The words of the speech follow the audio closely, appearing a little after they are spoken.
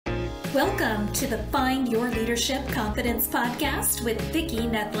Welcome to the Find Your Leadership Confidence podcast with Vicki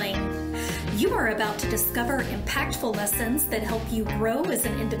Nedling. You are about to discover impactful lessons that help you grow as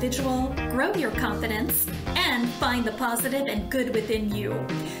an individual, grow your confidence, and find the positive and good within you,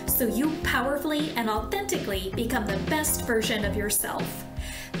 so you powerfully and authentically become the best version of yourself.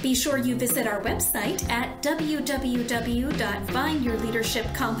 Be sure you visit our website at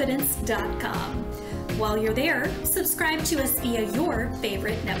www.findyourleadershipconfidence.com. While you're there, subscribe to us via your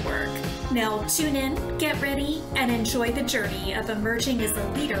favorite network. Now tune in, get ready, and enjoy the journey of emerging as a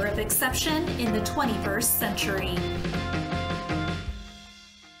leader of exception in the 21st century.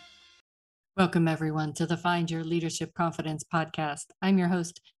 Welcome, everyone, to the Find Your Leadership Confidence podcast. I'm your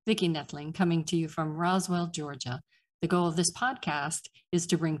host, Vicki Nedling, coming to you from Roswell, Georgia. The goal of this podcast is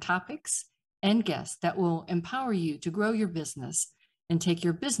to bring topics and guests that will empower you to grow your business and take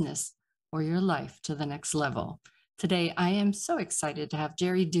your business or your life to the next level. Today, I am so excited to have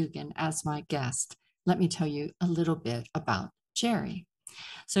Jerry Dugan as my guest. Let me tell you a little bit about Jerry.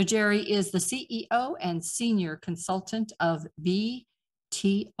 So Jerry is the CEO and senior consultant of BtR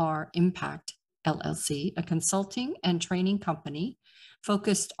Impact, LLC, a consulting and training company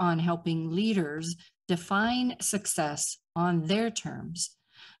focused on helping leaders define success on their terms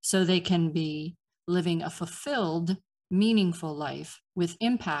so they can be living a fulfilled, meaningful life with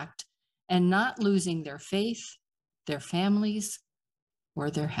impact and not losing their faith, their families,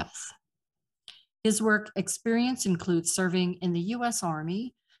 or their health. His work experience includes serving in the U.S.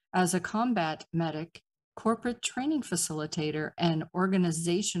 Army as a combat medic, corporate training facilitator, and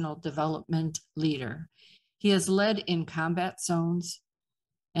organizational development leader. He has led in combat zones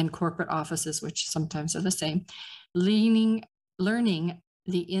and corporate offices, which sometimes are the same, learning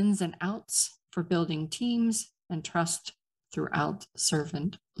the ins and outs for building teams and trust throughout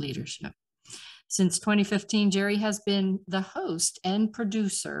servant leadership. Since 2015, Jerry has been the host and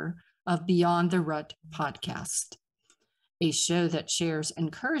producer of Beyond the Rut podcast, a show that shares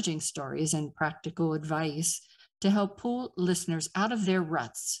encouraging stories and practical advice to help pull listeners out of their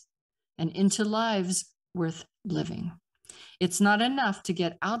ruts and into lives worth living. It's not enough to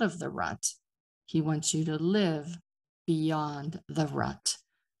get out of the rut. He wants you to live beyond the rut.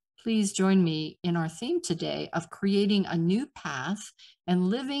 Please join me in our theme today of creating a new path and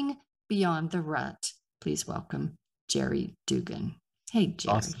living beyond the rut. Please welcome Jerry Dugan. Hey,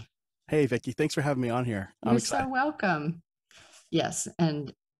 Jerry. Awesome. Hey, Vicki. Thanks for having me on here. You're so welcome. Yes,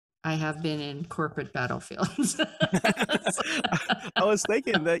 and I have been in corporate battlefields. I was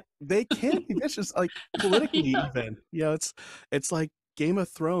thinking that they can be vicious, like politically even. You know, it's like Game of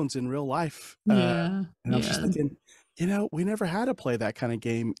Thrones in real life. And I was just thinking, we never had to play that kind of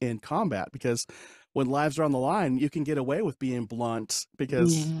game in combat because when lives are on the line, you can get away with being blunt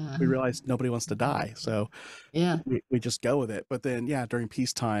because we realize nobody wants to die. So we just go with it. But then, during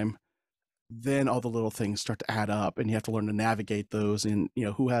peacetime, then all the little things start to add up and you have to learn to navigate those and,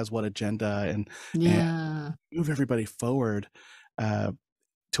 who has what agenda and move everybody forward to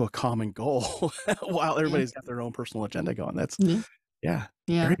a common goal while everybody's got their own personal agenda going. That's, And,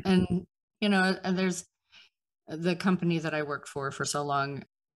 and there's the company that I worked for so long.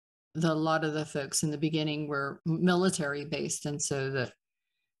 A lot of the folks in the beginning were military based. And so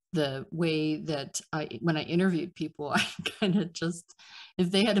the way that when I interviewed people, I kind of just,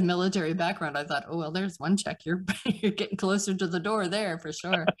 if they had a military background, I thought, oh, well, there's one check. You're getting closer to the door there for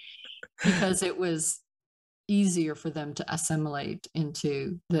sure. Because it was easier for them to assimilate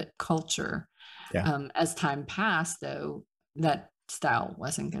into the culture. As time passed, though, that style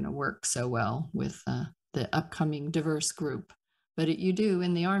wasn't going to work so well with the upcoming diverse group. But you do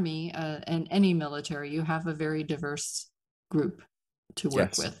in the Army and any military, you have a very diverse group to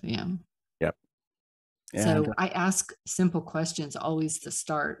work with. So I ask simple questions always to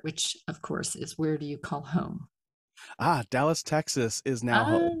start, which of course is, where do you call home? Dallas, Texas is now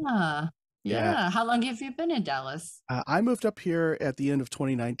home. How long have you been in Dallas? I moved up here at the end of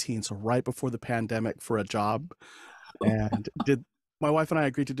 2019, so right before the pandemic for a job, and my wife and I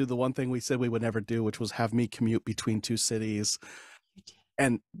agreed to do the one thing we said we would never do, which was have me commute between two cities.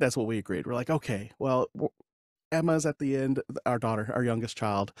 And that's what we agreed. We're like, okay, well, Emma's at the end, our daughter, our youngest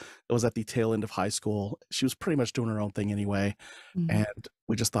child, was at the tail end of high school. She was pretty much doing her own thing anyway. And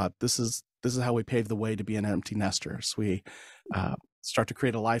we just thought, this is how we pave the way to be an empty nesters. We start to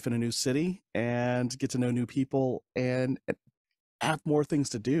create a life in a new city and get to know new people and have more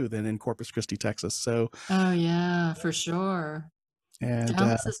things to do than in Corpus Christi, Texas. So, for sure. And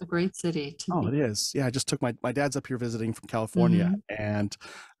Dallas is a great city to be. It is. I just took my dad's up here visiting from California, and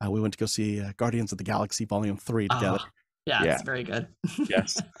we went to go see Guardians of the Galaxy Volume 3 together. It's very good.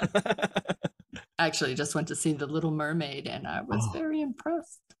 Yes. Actually, just went to see The Little Mermaid, and I was very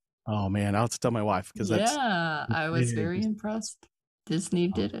impressed. Oh man, I'll have to tell my wife because that's I was big. very impressed. Disney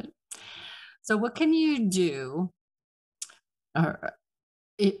did it. So what can you do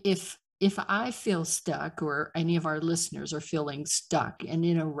if I feel stuck, or any of our listeners are feeling stuck and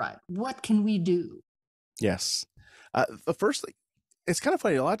in a rut? What can we do? Yes. The first thing, it's kind of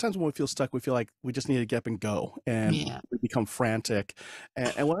funny. A lot of times when we feel stuck, we feel like we just need to get up and go, and we become frantic.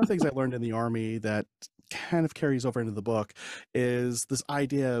 And one of the things I learned in the Army that kind of carries over into the book is this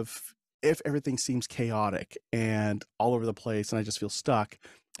idea of, if everything seems chaotic and all over the place and I just feel stuck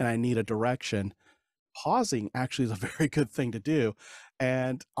and I need a direction, pausing actually is a very good thing to do.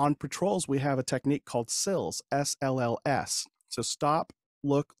 And on patrols, we have a technique called SILS, SLLS. So stop,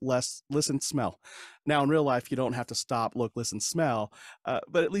 look, listen, smell. Now, in real life, you don't have to stop, look, listen, smell,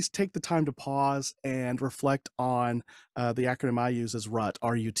 but at least take the time to pause and reflect on the acronym I use is RUT,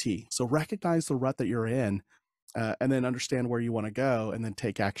 R-U-T. So recognize the rut that you're in, and then understand where you want to go, and then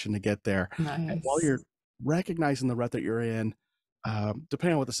take action to get there. Nice. And while you're recognizing the rut that you're in,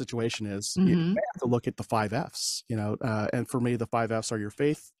 depending on what the situation is, you may have to look at the 5 F's, and for me, the 5 F's are your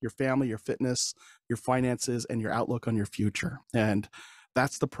faith, your family, your fitness, your finances, and your outlook on your future. And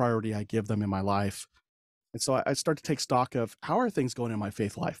that's the priority I give them in my life. And so I start to take stock of, how are things going in my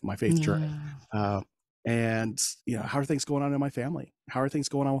faith life, my faith journey? And, how are things going on in my family? How are things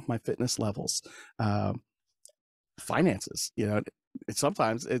going on with my fitness levels? Finances,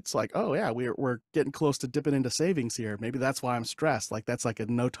 sometimes it's like, oh yeah, we're getting close to dipping into savings here. Maybe that's why I'm stressed. Like, that's like a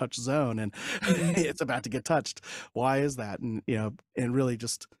no touch zone, and it's about to get touched. Why is that? And, and really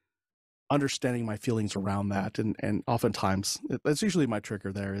just understanding my feelings around that. And oftentimes that's usually my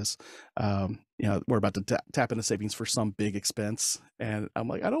trigger there is, we're about to tap into savings for some big expense. And I'm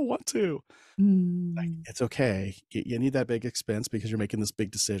like, I don't want to. Like, it's okay. You need that big expense because you're making this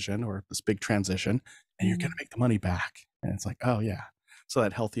big decision or this big transition, and you're going to make the money back. And it's like, oh yeah. So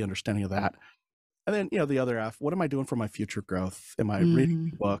that healthy understanding of that. And then, the other F, what am I doing for my future growth? Am I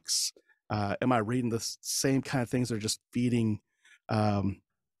reading books? Am I reading the same kind of things that are just feeding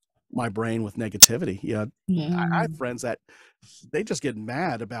my brain with negativity? I have friends that they just get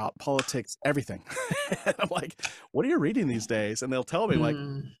mad about politics, everything. And I'm like, what are you reading these days? And they'll tell me, like,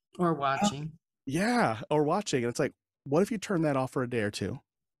 or watching. Or watching. And it's like, what if you turn that off for a day or two?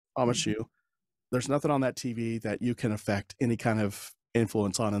 I promise you, there's nothing on that TV that you can affect any kind of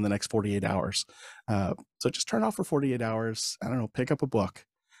influence on in the next 48 hours. So just turn off for 48 hours. I don't know, pick up a book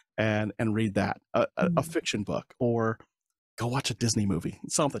and read that, a fiction book, or go watch a Disney movie,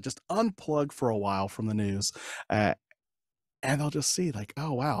 something. Just unplug for a while from the news. And they'll just see, like,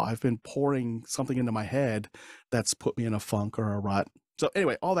 oh, wow, I've been pouring something into my head that's put me in a funk or a rut. So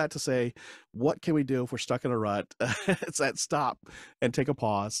anyway, all that to say, what can we do if we're stuck in a rut? It's that stop and take a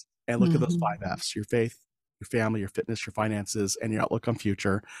pause and look at those 5 F's: your faith, your family, your fitness, your finances, and your outlook on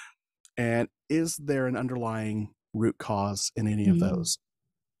future. And is there an underlying root cause in any of those?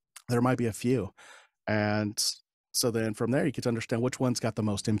 There might be a few. And so then from there, you get to understand which one's got the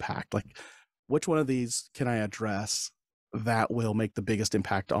most impact. Like, which one of these can I address that will make the biggest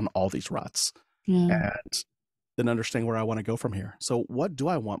impact on all these ruts? And then understand where I want to go from here. So what do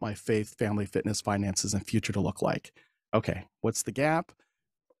I want my faith, family, fitness, finances, and future to look like? Okay, what's the gap?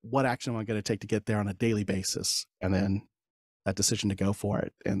 What action am I going to take to get there on a daily basis? And then that decision to go for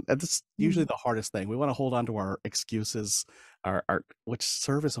it. And that's usually the hardest thing. We want to hold on to our excuses, our which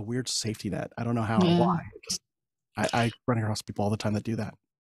serve as a weird safety net. I don't know how or why. I run across people all the time that do that.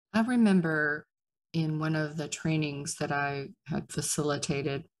 I remember in one of the trainings that I had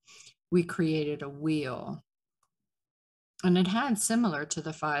facilitated, we created a wheel, and it had similar to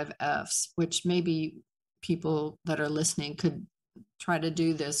the 5 F's, which maybe people that are listening could try to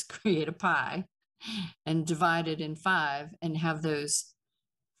do this, create a pie and divide it in 5 and have those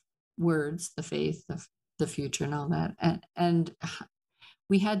words, the faith, the future, and all that. And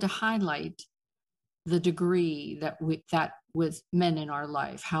we had to highlight the degree that was meant in our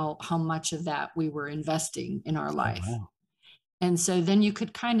life, how much of that we were investing in our life. Oh, wow. And so then you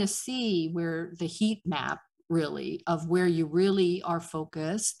could kind of see where the heat map really of where you really are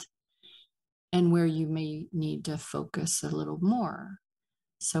focused and where you may need to focus a little more.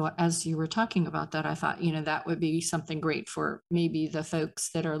 So as you were talking about that, I thought, that would be something great for maybe the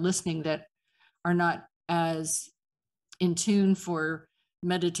folks that are listening that are not as in tune for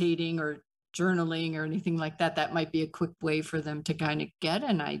meditating or journaling or anything like that. That might be a quick way for them to kind of get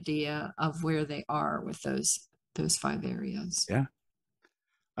an idea of where they are with those 5 areas. Yeah.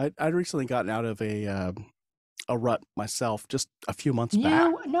 I'd recently gotten out of a rut myself just a few months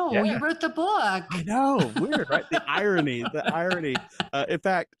back. You wrote the book. I know. Weird, right? The irony. In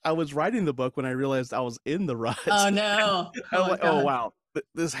fact, I was writing the book when I realized I was in the rut. Oh, no. I was like, oh, wow.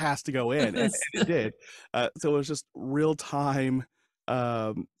 this has to go in, and it did. So it was just real time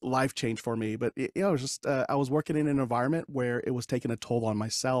life change for me. But it was just I was working in an environment where it was taking a toll on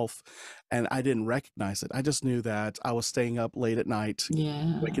myself, and I didn't recognize it. I just knew that I was staying up late at night,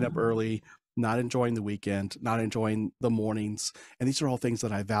 waking up early, not enjoying the weekend, not enjoying the mornings, and these are all things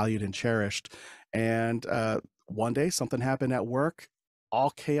that I valued and cherished. And one day something happened at work.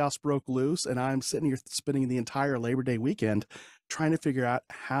 All chaos broke loose, and I'm sitting here spending the entire Labor Day weekend trying to figure out,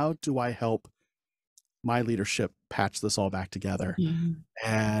 how do I help my leadership patch this all back together?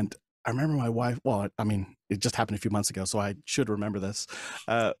 And I remember my wife, well, I mean, it just happened a few months ago, so I should remember this.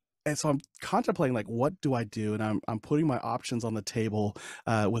 And so I'm contemplating, like, what do I do? And I'm putting my options on the table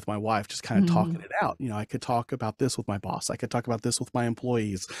with my wife, just kind of talking it out. You know, I could talk about this with my boss. I could talk about this with my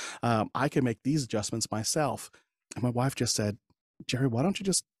employees. I could make these adjustments myself. And my wife just said, Jerry, why don't you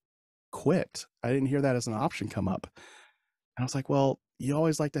just quit? I didn't hear that as an option come up. And I was like, well, you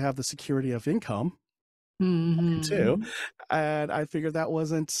always like to have the security of income too. And I figured that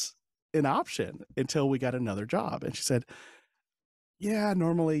wasn't an option until we got another job. And she said, yeah,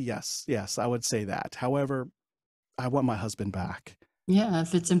 normally, yes, I would say that. However, I want my husband back. Yeah,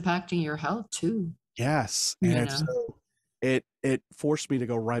 if it's impacting your health too. Yes. And so it forced me to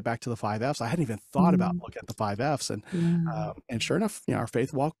go right back to the 5 F's. I hadn't even thought about looking at the 5 F's. And sure enough, you know, our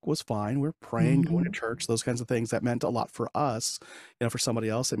faith walk was fine. We're praying, going to church, those kinds of things. That meant a lot for us. You know, for somebody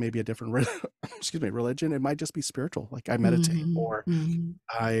else, it may be a different religion. It might just be spiritual. Like, I meditate, or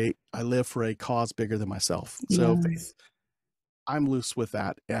I live for a cause bigger than myself. So faith, I'm loose with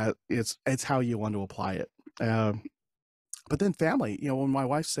that. It's how you want to apply it. But then family, you know, when my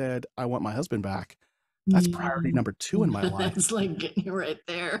wife said, I want my husband back, that's priority number 2 in my life. It's like getting you right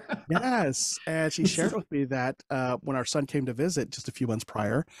there. Yes. And she shared with me that when our son came to visit just a few months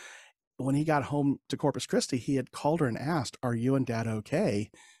prior, when he got home to Corpus Christi, he had called her and asked, are you and Dad okay?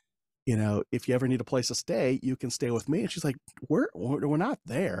 You know, if you ever need a place to stay, you can stay with me. And she's like, we're not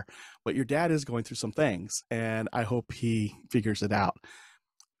there, but your dad is going through some things, and I hope he figures it out.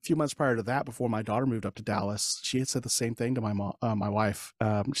 A few months prior to that, before my daughter moved up to Dallas, she had said the same thing to my mom, my wife.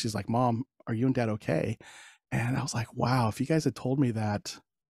 She's like, Mom, are you and Dad okay? And I was like, wow, if you guys had told me that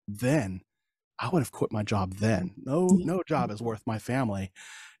then, I would have quit my job then. No job is worth my family.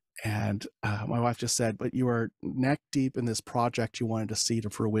 And my wife just said, but you were neck deep in this project you wanted to see to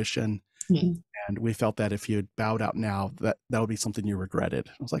fruition. And we felt that if you had bowed out now, that would be something you regretted.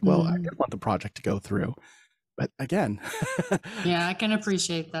 I was like, well, I didn't want the project to go through. But again, yeah, I can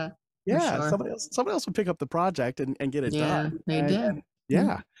appreciate that. Yeah, sure. somebody else would pick up the project and get it done. They did.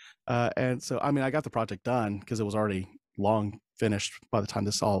 And so, I mean, I got the project done because it was already long finished by the time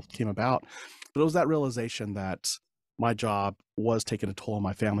this all came about. But it was that realization that my job was taking a toll on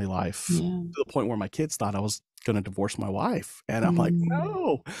my family life to the point where my kids thought I was going to divorce my wife. And I'm like,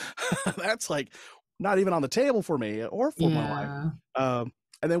 no, that's like not even on the table for me or for my wife.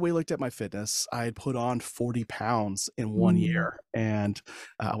 And then we looked at my fitness. I had put on 40 pounds in 1 year, and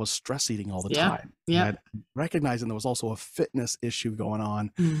I was stress eating all the time. And recognizing there was also a fitness issue going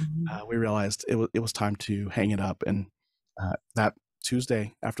on, we realized it was time to hang it up. And that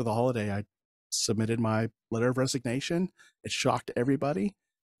Tuesday after the holiday, I submitted my letter of resignation. It shocked everybody.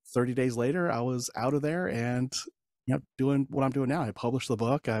 30 days later, I was out of there and, you know, doing what I'm doing now. I published the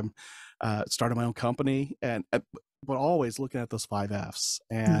book. I'm started my own company, and but always looking at those 5 F's.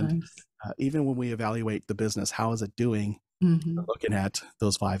 And even when we evaluate the business, how is it doing? Looking at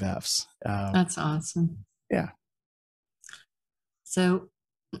those 5 F's. That's awesome. Yeah. So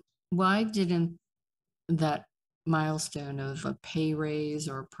why didn't that milestone of a pay raise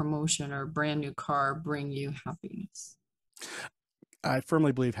or promotion or a brand new car bring you happiness? I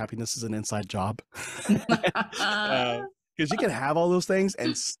firmly believe happiness is an inside job. Because you can have all those things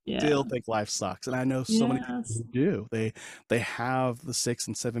and still think life sucks. And I know so many people who do. They have the 6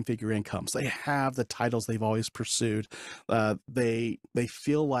 and 7 figure incomes. They have the titles they've always pursued. They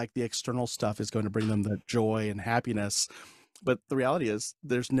feel like the external stuff is going to bring them the joy and happiness. But the reality is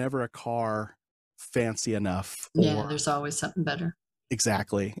there's never a car fancy enough. There's always something better.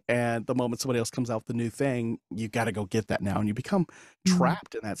 Exactly. And the moment somebody else comes out with the new thing, you got to go get that now. And you become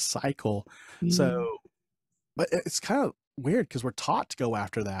trapped in that cycle. So, but it's kind of weird because we're taught to go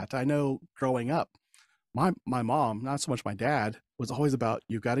after that. I know growing up, my mom, not so much my dad, was always about,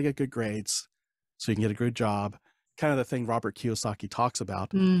 you got to get good grades so you can get a good job. Kind of the thing Robert Kiyosaki talks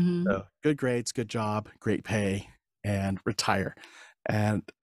about. So good grades, good job, great pay, and retire.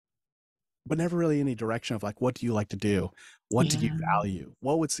 But never really any direction of like, what do you like to do? What do you value?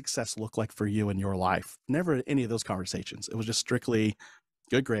 What would success look like for you in your life? Never any of those conversations. It was just strictly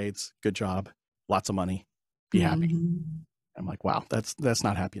good grades, good job, lots of money, be happy. I'm like, wow, that's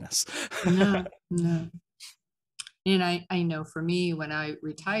not happiness. No, no. And I know for me, when I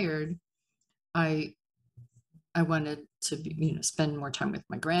retired, I wanted to be, spend more time with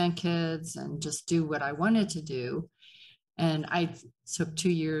my grandkids and just do what I wanted to do. And I took 2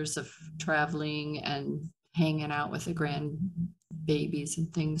 years of traveling and hanging out with the grandbabies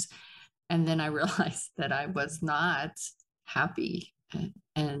and things. And then I realized that I was not happy.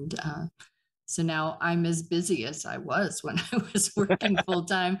 And so now I'm as busy as I was when I was working full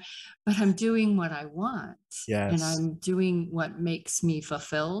time, but I'm doing what I want. Yes. And I'm doing what makes me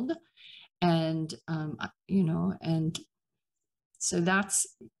fulfilled. And, and so that's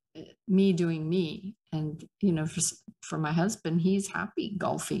me doing me. And, for my husband, he's happy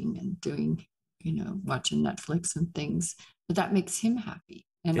golfing and doing, watching Netflix and things, but that makes him happy.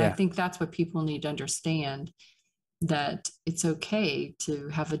 And I think that's what people need to understand, that it's okay to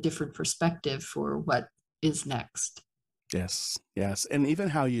have a different perspective for what is next. Yes. Yes. And even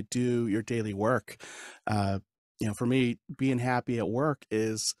how you do your daily work, for me, being happy at work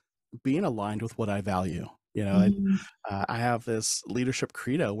is being aligned with what I value. I have this leadership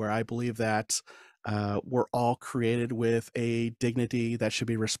credo where I believe that we're all created with a dignity that should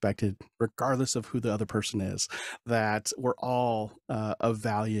be respected, regardless of who the other person is, that we're all of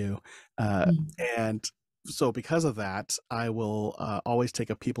value. And so because of that, I will always take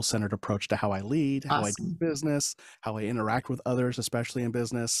a people-centered approach to how I lead, how I do business, how I interact with others, especially in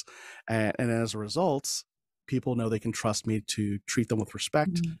business. And as a result, people know they can trust me to treat them with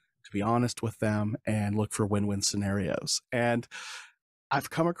respect, to be honest with them, and look for win-win scenarios. And I've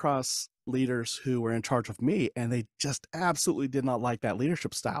come across leaders who were in charge of me, and they just absolutely did not like that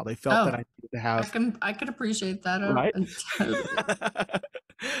leadership style. They felt that I needed to have... I could appreciate that. Right? Totally.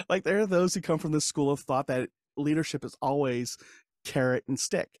 Like, there are those who come from this school of thought that leadership is always carrot and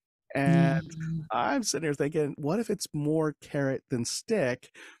stick. And I'm sitting here thinking, what if it's more carrot than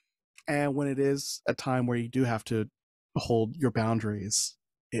stick? And when it is a time where you do have to hold your boundaries,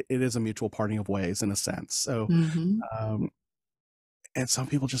 it is a mutual parting of ways in a sense. So, and some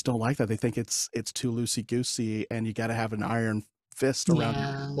people just don't like that. They think it's too loosey-goosey and you got to have an iron fist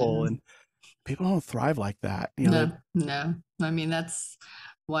around people, and people don't thrive like that. No. I mean, that's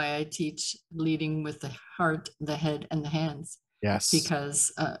why I teach leading with the heart, the head, and the hands. Yes.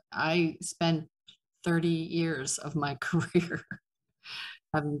 Because I spent 30 years of my career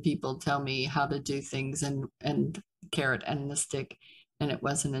having people tell me how to do things and carrot and the stick. And it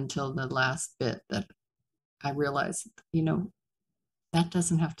wasn't until the last bit that I realized, that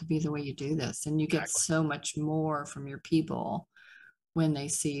doesn't have to be the way you do this. And you get so much more from your people when they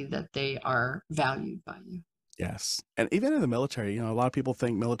see that they are valued by you. Yes. And even in the military, a lot of people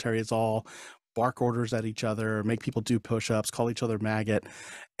think military is all bark orders at each other, make people do push-ups, call each other maggot.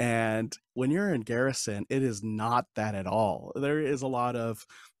 And when you're in garrison, it is not that at all. There is a lot of,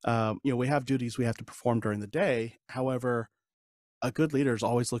 we have duties we have to perform during the day. However, a good leader is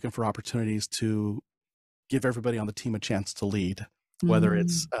always looking for opportunities to give everybody on the team a chance to lead, whether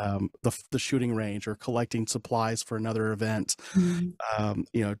it's the shooting range or collecting supplies for another event,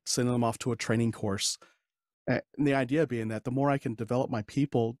 sending them off to a training course. And the idea being that the more I can develop my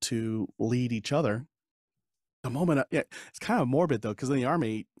people to lead each other, the moment it's kind of morbid though, because in the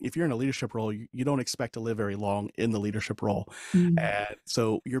Army, if you're in a leadership role, you don't expect to live very long in the leadership role. And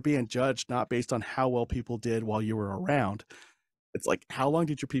so you're being judged not based on how well people did while you were around. It's like, how long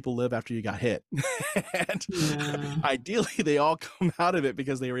did your people live after you got hit? And ideally, they all come out of it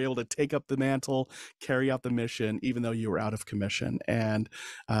because they were able to take up the mantle, carry out the mission, even though you were out of commission. And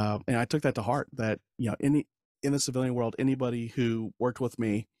I took that to heart, that in the civilian world, anybody who worked with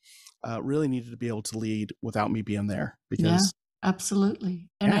me really needed to be able to lead without me being there. Because absolutely.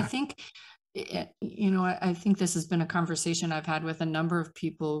 And I think, I think this has been a conversation I've had with a number of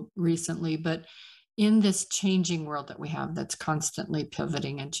people recently, but in this changing world that we have, that's constantly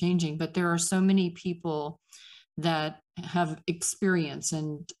pivoting and changing, but there are so many people that have experience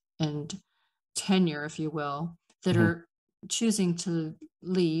and tenure, if you will, that are choosing to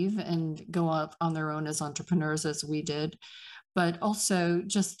leave and go out on their own as entrepreneurs, as we did, but also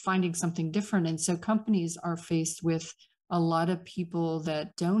just finding something different. And so companies are faced with a lot of people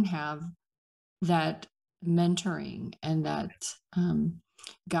that don't have that mentoring and that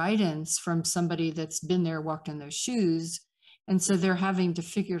guidance from somebody that's been there, walked in those shoes. And so they're having to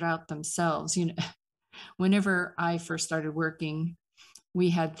figure it out themselves. Whenever I first started working, we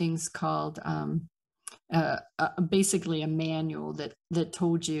had things called basically a manual that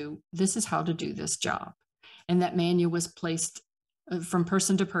told you this is how to do this job. And that manual was placed from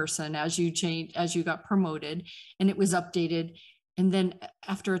person to person as you got promoted, and it was updated. And then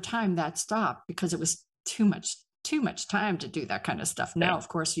after a time that stopped because it was too much too much time to do that kind of stuff. Now, of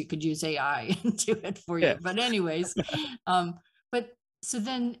course, you could use AI and do it for you. But anyways, but so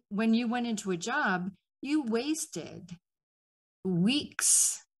then when you went into a job, you wasted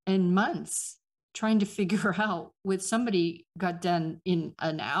weeks and months trying to figure out what somebody got done in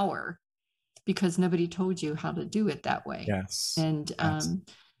an hour because nobody told you how to do it that way. Yes. And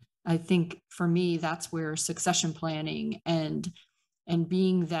I think for me, that's where succession planning and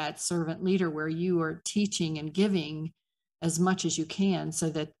being that servant leader where you are teaching and giving as much as you can so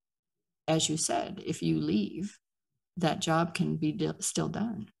that, as you said, if you leave, that job can be still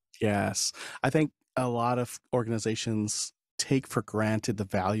done. Yes. I think a lot of organizations take for granted the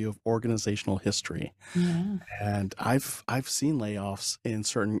value of organizational history. Yeah. And I've seen layoffs in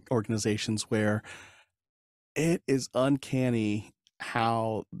certain organizations where it is uncanny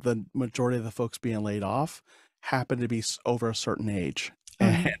how the majority of the folks being laid off happen to be over a certain age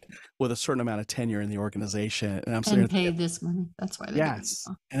and with a certain amount of tenure in the organization. And I'm and paid this money. That's why they yes.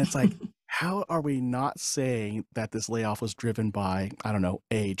 And it's like, how are we not saying that this layoff was driven by, I don't know,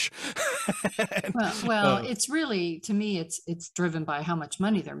 age? well, it's really, to me, it's driven by how much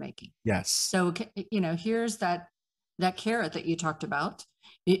money they're making. Yes. So, here's that carrot that you talked about.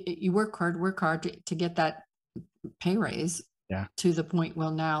 You work hard to get that pay raise. Yeah. To the point,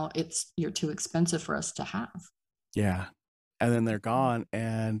 well, now you're too expensive for us to have. Yeah. And then they're gone,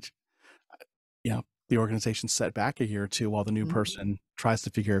 and the organization's set back a year or two while the new person tries to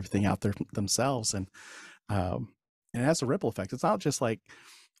figure everything out themselves. And it has a ripple effect. It's not just like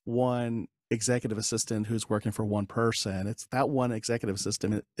one executive assistant who's working for one person. It's that one executive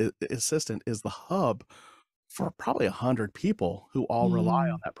assistant is the hub for probably 100 people who all rely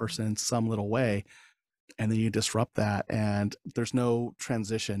on that person in some little way. And then you disrupt that, and there's no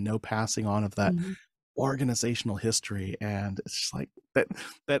transition, no passing on of that organizational history. And it's just like that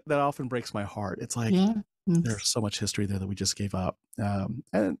often breaks my heart. It's like there's so much history there that we just gave up.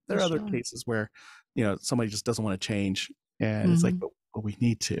 And there are other cases where somebody just doesn't want to change, and it's like, but we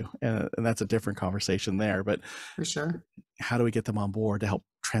need to, and that's a different conversation there. But for sure, how do we get them on board to help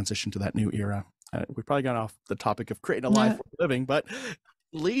transition to that new era? We probably got off the topic of creating a life worth living, but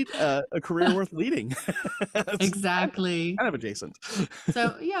lead a career worth leading. Exactly. Kind of adjacent.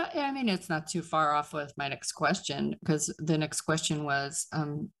 So yeah, I mean, it's not too far off with my next question, because the next question was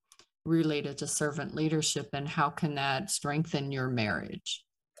related to servant leadership and how can that strengthen your marriage?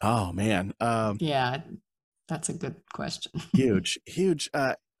 Oh man. Yeah, that's a good question. huge.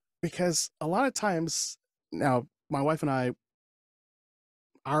 Because a lot of times now, my wife and I,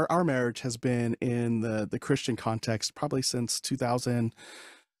 our marriage has been in the Christian context probably since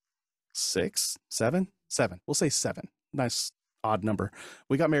 2006, seven. We'll say 7. Nice odd number.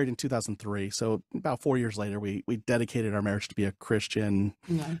 We got married in 2003. So about 4 years later, we dedicated our marriage to be a Christian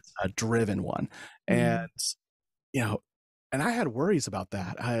driven one. And, and I had worries about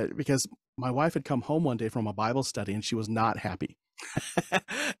that because my wife had come home one day from a Bible study and she was not happy.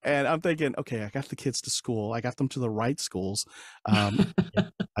 And I'm thinking, okay, I got the kids to school. I got them to the right schools. I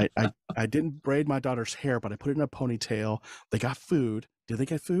didn't braid my daughter's hair, but I put it in a ponytail. They got food. Did they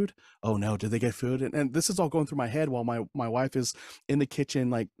get food? Oh no, did they get food? And this is all going through my head while my wife is in the kitchen,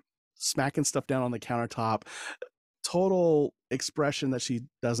 like smacking stuff down on the countertop. Total expression that she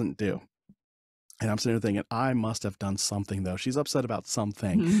doesn't do. And I'm sitting there thinking, I must have done something, though. She's upset about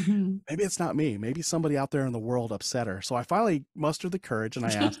something. Maybe it's not me. Maybe somebody out there in the world upset her. So I finally mustered the courage and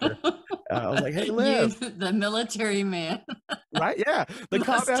I asked her, I was like, hey, Liv. The military man. Right? Yeah. The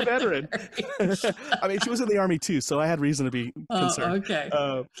combat veteran. I mean, she was in the Army too, so I had reason to be concerned. Okay.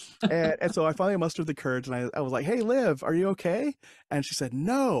 And so I finally mustered the courage and I was like, hey, Liv, are you okay? And she said,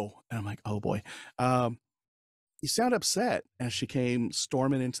 no. And I'm like, oh boy. You sound upset. And she came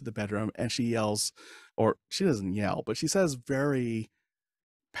storming into the bedroom and she yells, or she doesn't yell, but she says very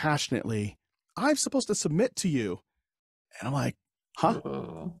passionately, I'm supposed to submit to you. And I'm like, huh?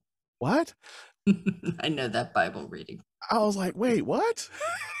 Whoa. What? I know that Bible reading. I was like, wait, what?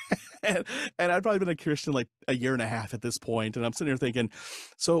 and I'd probably been a Christian like a year and a half at this point. And I'm sitting here thinking,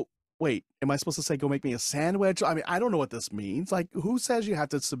 so wait, am I supposed to say, go make me a sandwich? I mean, I don't know what this means. Like, who says you have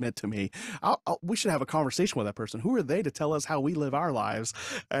to submit to me? We should have a conversation with that person. Who are they to tell us how we live our lives?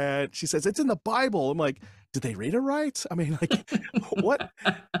 And she says, it's in the Bible. I'm like, did they read it right? I mean, like, what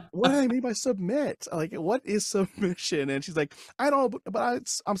do they mean by submit? Like, what is submission? And she's like, I don't know,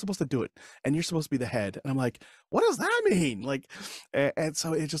 but I'm supposed to do it. And you're supposed to be the head. And I'm like, what does that mean? Like, and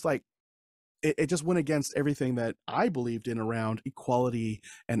so it's just like, it just went against everything that I believed in around equality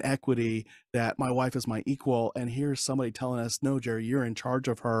and equity, that my wife is my equal. And here's somebody telling us, no, Jerry, you're in charge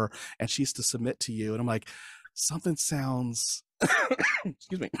of her and she's to submit to you. And I'm like, something sounds,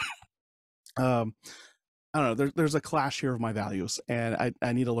 excuse me, I don't know, there's a clash here of my values, and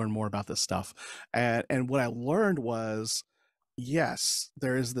I need to learn more about this stuff. And what I learned was, yes,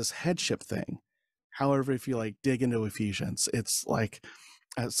 there is this headship thing. However, if you like dig into Ephesians, it's like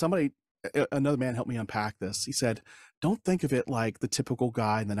another man helped me unpack this. He said, don't think of it like the typical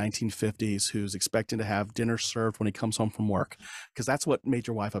guy in the 1950s who's expecting to have dinner served when he comes home from work, because that's what made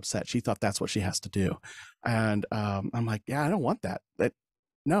your wife upset. She thought that's what she has to do. And I'm like, yeah, I don't want that.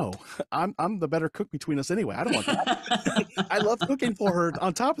 No, I'm the better cook between us anyway. I don't want that. I love cooking for her.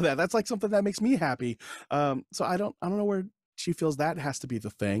 On top of that, that's like something that makes me happy. So I don't know where she feels that has to be the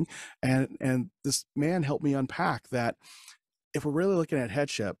thing. And this man helped me unpack that. If we're really looking at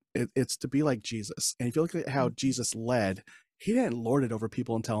headship, it's to be like Jesus. And if you look at how Jesus led, he didn't lord it over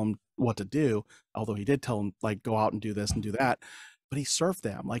people and tell them what to do, although he did tell them, like, go out and do this and do that. But he served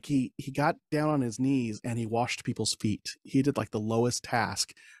them. Like he got down on his knees and he washed people's feet. He did like the lowest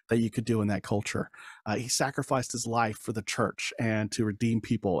task that you could do in that culture. He sacrificed his life for the church and to redeem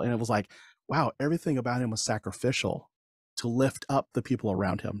people. And it was like, wow, everything about him was sacrificial to lift up the people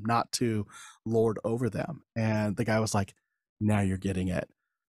around him, not to lord over them. And the guy was like, now you're getting it.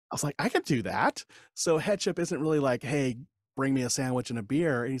 I was like, I can do that. So headship isn't really like, hey, bring me a sandwich and a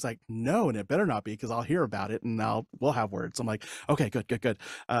beer. And he's like, no, and it better not be, because I'll hear about it and we'll have words. I'm like, okay, good.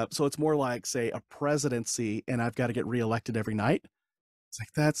 So it's more like, say, a presidency and I've got to get reelected every night. It's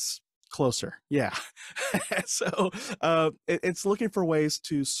like, that's closer. Yeah. So it's looking for ways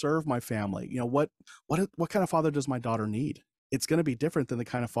to serve my family. You know, what kind of father does my daughter need? It's going to be different than the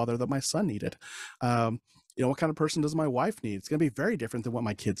kind of father that my son needed. You know, what kind of person does my wife need? It's going to be very different than what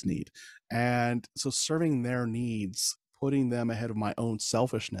my kids need. And so serving their needs, putting them ahead of my own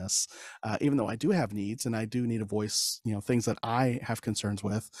selfishness, even though I do have needs and I do need a voice, you know, things that I have concerns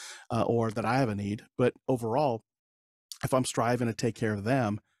with or that I have a need. But overall, if I'm striving to take care of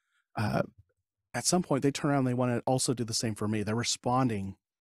them, at some point they turn around and they want to also do the same for me. They're responding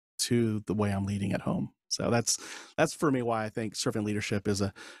to the way I'm leading at home. So that's for me why I think servant leadership is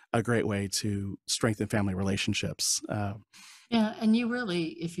a great way to strengthen family relationships. Yeah, and you really,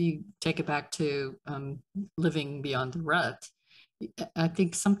 if you take it back to living beyond the rut, I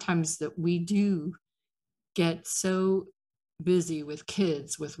think sometimes that we do get so busy with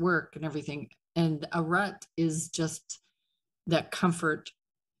kids, with work and everything, and a rut is just that comfort,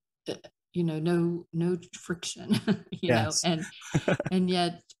 you know, no friction, you know, and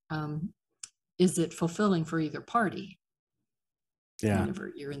yet is it fulfilling for either party? Yeah.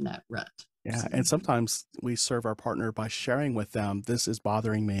 Whenever you're in that rut. Yeah. So. And sometimes we serve our partner by sharing with them, this is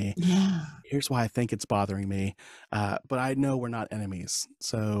bothering me. Yeah. Here's why I think it's bothering me. But I know we're not enemies.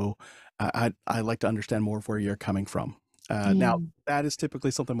 So I like to understand more of where you're coming from. Now, that is typically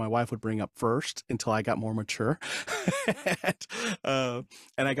something my wife would bring up first until I got more mature. And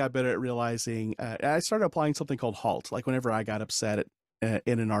I got better at realizing, I started applying something called HALT. Like whenever I got upset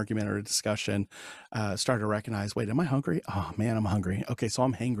in an argument or a discussion, started to recognize, wait, am I hungry? Oh man, I'm hungry. Okay, so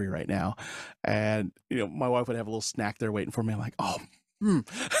I'm hangry right now. And you know, my wife would have a little snack there waiting for me. I'm like, oh,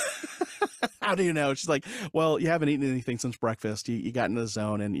 how do you know? She's like, well, you haven't eaten anything since breakfast. You got into the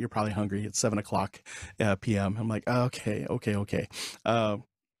zone and you're probably hungry. It's 7:00 p.m. I'm like, okay.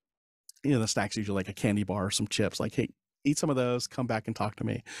 You know, the snack's usually like a candy bar or some chips. Like, hey, eat some of those, come back and talk to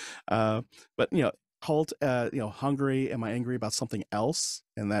me. But you know, HALT, you know, hungry, am I angry about something else?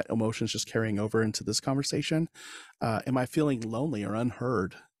 And that emotion is just carrying over into this conversation. Am I feeling lonely or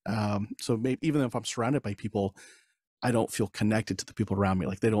unheard? So maybe even if I'm surrounded by people, I don't feel connected to the people around me.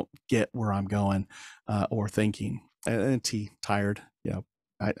 Like they don't get where I'm going or thinking. And tired. You know,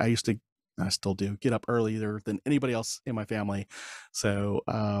 I still do get up earlier than anybody else in my family. So,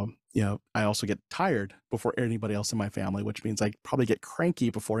 you know, I also get tired before anybody else in my family, which means I probably get cranky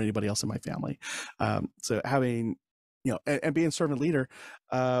before anybody else in my family. So having, you know, and being servant leader,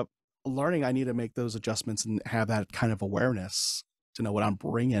 learning I need to make those adjustments and have that kind of awareness to know what I'm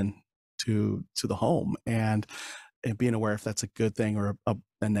bringing to the home and being aware if that's a good thing or a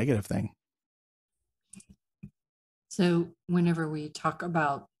negative thing. So whenever we talk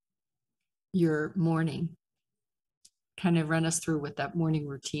about your morning, kind of run us through what that morning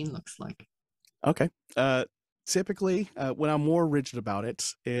routine looks like. Okay. Typically, when I'm more rigid about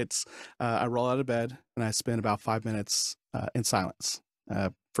it, it's I roll out of bed and I spend about 5 minutes in silence.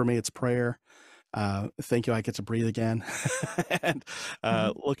 For me, it's prayer. Thank you, I get to breathe again. And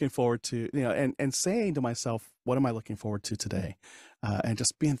looking forward to, you know, and saying to myself, what am I looking forward to today? And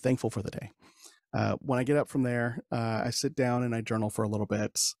just being thankful for the day. When I get up from there, I sit down and I journal for a little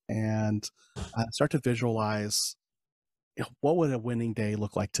bit and start to visualize, you know, what would a winning day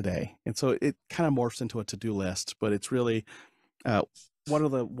look like today? And so it kind of morphs into a to-do list, but it's really what are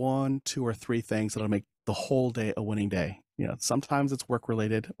the 1, 2, or 3 things that'll make the whole day a winning day. Sometimes it's work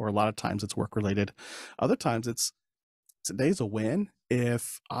related, or a lot of times it's work related. Other times today's a win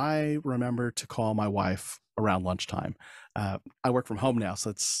if I remember to call my wife around lunchtime. I work from home now,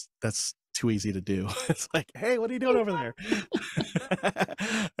 so that's too easy to do. It's like, hey, what are you doing over there?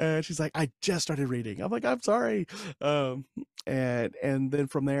 And she's like, I just started reading. I'm like, I'm sorry. And then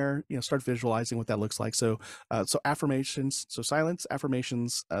from there, start visualizing what that looks like. So affirmations, so silence,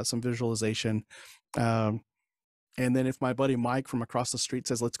 affirmations, some visualization. And then if my buddy Mike from across the street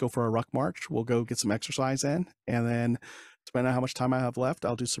says, let's go for a ruck march, we'll go get some exercise in. And then depending on how much time I have left,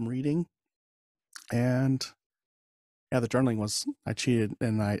 I'll do some reading. And yeah, the journaling I cheated,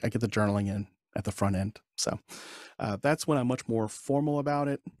 and I get the journaling in at the front end. So that's when I'm much more formal about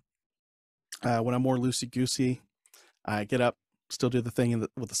it. When I'm more loosey-goosey, I get up, still do the thing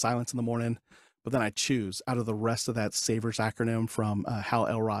with the silence in the morning, but then I choose out of the rest of that SAVERS acronym from Hal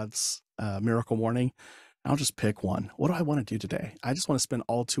Elrod's Miracle Morning. I'll just pick one. What do I want to do today? I just want to spend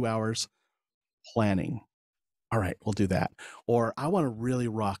all 2 hours planning. All right, we'll do that. Or I want to really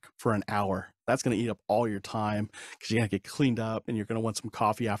rock for an hour. That's going to eat up all your time because you got to get cleaned up and you're going to want some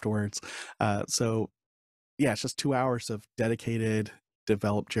coffee afterwards. So yeah, it's just 2 hours of dedicated,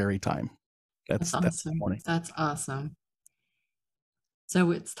 developed Jerry time. That's awesome. That's awesome.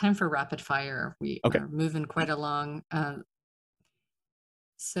 So it's time for rapid fire. We are moving quite along.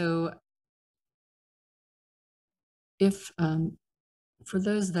 So if for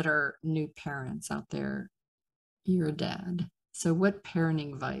those that are new parents out there, you're a dad. So what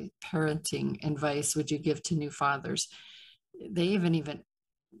parenting advice would you give to new fathers? They haven't even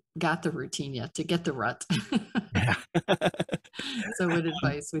got the routine yet to get the rut. So what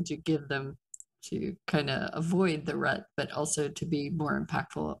advice would you give them to kind of avoid the rut, but also to be more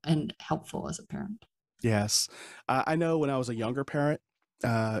impactful and helpful as a parent? Yes. I know when I was a younger parent,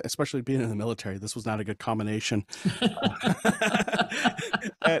 especially being in the military, this was not a good combination.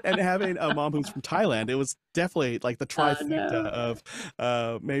 And having a mom who's from Thailand, it was definitely like the trifecta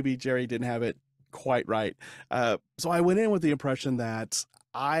of maybe Jerry didn't have it quite right. So I went in with the impression that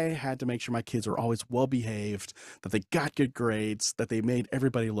I had to make sure my kids were always well behaved, that they got good grades, that they made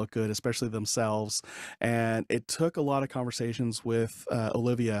everybody look good, especially themselves. And it took a lot of conversations with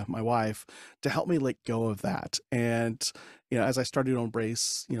Olivia, my wife, to help me let go of that. And as I started to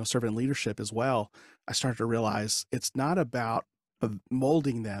embrace servant leadership as well, I started to realize it's not about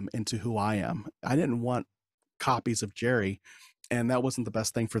molding them into who I am. I didn't want copies of Jerry, and that wasn't the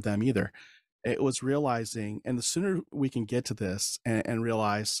best thing for them either. It was realizing, and the sooner we can get to this and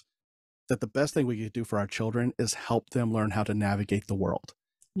realize that the best thing we could do for our children is help them learn how to navigate the world.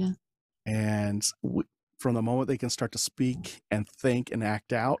 Yeah. And from the moment they can start to speak and think and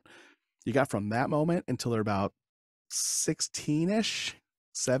act out, you got from that moment until they're about 16-ish,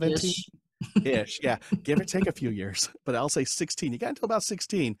 17-ish. Yeah. Give or take a few years, but I'll say 16. You got until about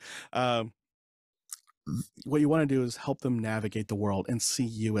 16. What you want to do is help them navigate the world and see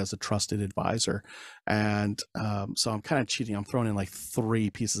you as a trusted advisor. And so I'm kind of cheating. I'm throwing in like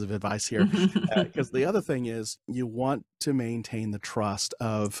 3 pieces of advice here because the other thing is you want to maintain the trust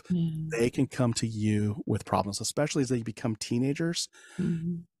of they can come to you with problems, especially as they become teenagers.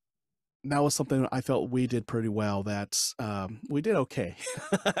 Mm-hmm. That was something I felt we did pretty well, that we did okay.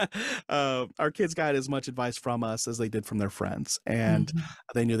 Our kids got as much advice from us as they did from their friends, and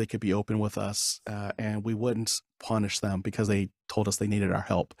they knew they could be open with us, and we wouldn't punish them because they told us they needed our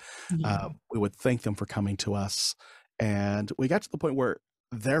help. We would thank them for coming to us, and we got to the point where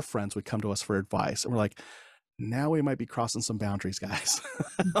their friends would come to us for advice, and we're like, now we might be crossing some boundaries, guys.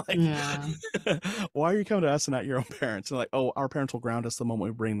 Why are you coming to us and not your own parents? And like, oh, our parents will ground us the moment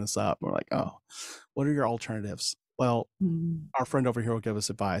we bring this up. And we're like, oh, what are your alternatives? Well, our friend over here will give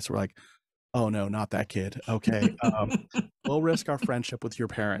us advice. We're like, oh no, not that kid. Okay. We'll risk our friendship with your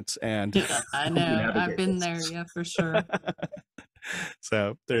parents. And I know, I've been there. Yeah, for sure.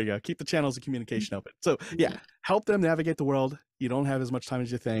 So there you go. Keep the channels of communication open. So yeah, help them navigate the world. You don't have as much time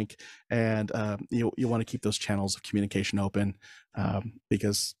as you think, and you want to keep those channels of communication open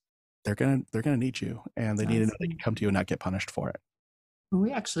because they're gonna need you, and they need to know they can come to you and not get punished for it. Well,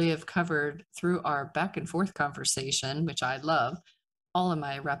 we actually have covered through our back and forth conversation, which I love, all of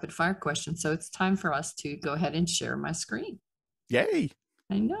my rapid fire questions. So it's time for us to go ahead and share my screen. Yay!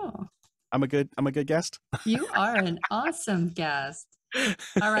 I know. I'm a good guest. You are an awesome guest.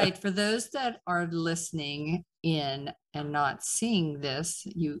 All right. For those that are listening in and not seeing this,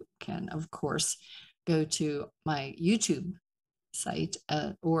 you can, of course, go to my YouTube site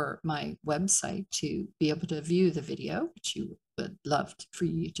or my website to be able to view the video, which you would love for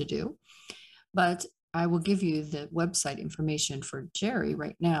you to do. But I will give you the website information for Jerry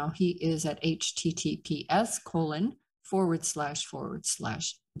right now. He is at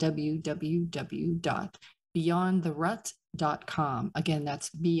https://www.beyondtherut.com. Again, that's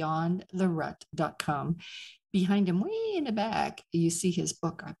beyondtherut.com. Behind him, way in the back, you see his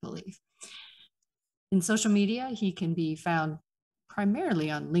book, I believe. In social media, he can be found primarily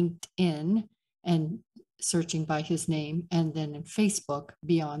on LinkedIn and searching by his name, and then in Facebook,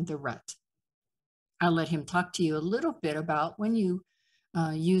 Beyond the Rut. I'll let him talk to you a little bit about when you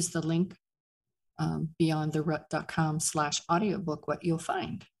use the link beyondtherut.com/audiobook, what you'll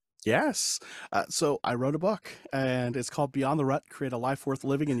find. Yes. So I wrote a book, and it's called Beyond the Rut, Create a Life Worth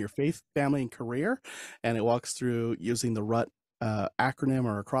Living in Your Faith, Family, and Career. And it walks through using the RUT acronym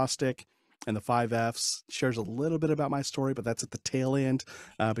or acrostic and the 5 Fs, shares a little bit about my story, but that's at the tail end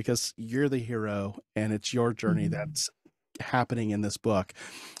because you're the hero and it's your journey that's happening in this book.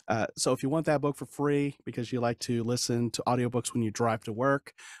 So if you want that book for free because you like to listen to audiobooks when you drive to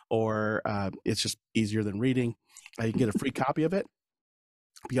work, or it's just easier than reading, you can get a free copy of it.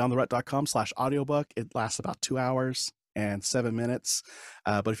 beyondtherut.com/audiobook. It lasts about 2 hours and 7 minutes.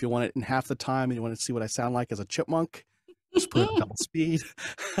 But if you want it in half the time and you want to see what I sound like as a chipmunk, just put it at double speed.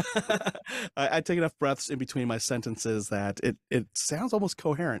 I take enough breaths in between my sentences that it sounds almost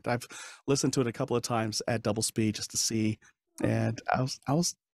coherent. I've listened to it a couple of times at double speed just to see, and I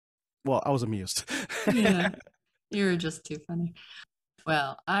was amused. Yeah, you're just too funny.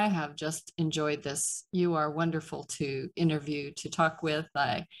 Well, I have just enjoyed this. You are wonderful to interview, to talk with.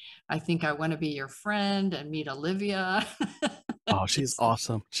 I think I want to be your friend and meet Olivia. Oh, she's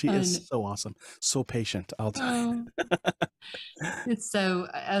awesome. She is so awesome. So patient, I'll tell you. It's so,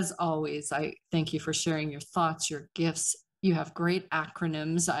 as always, I thank you for sharing your thoughts, your gifts. You have great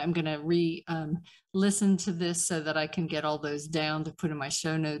acronyms. I'm going to listen to this so that I can get all those down to put in my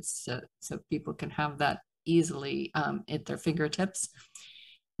show notes so people can have that easily at their fingertips.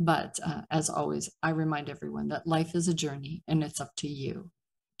 But as always, I remind everyone that life is a journey and it's up to you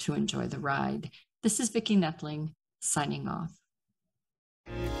to enjoy the ride. This is Vicki Nettling signing off.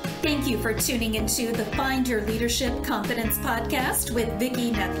 Thank you for tuning into the Find Your Leadership Confidence podcast with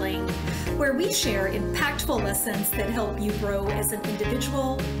Vicki Nettling, where we share impactful lessons that help you grow as an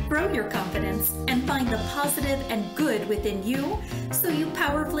individual, grow your confidence, and find the positive and good within you so you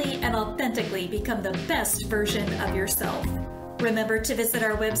powerfully and authentically become the best version of yourself. Remember to visit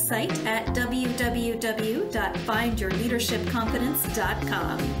our website at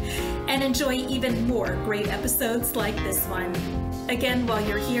www.findyourleadershipconfidence.com and enjoy even more great episodes like this one. Again, while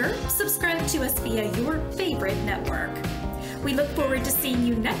you're here, subscribe to us via your favorite network. We look forward to seeing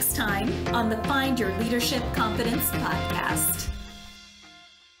you next time on the Find Your Leadership Confidence podcast.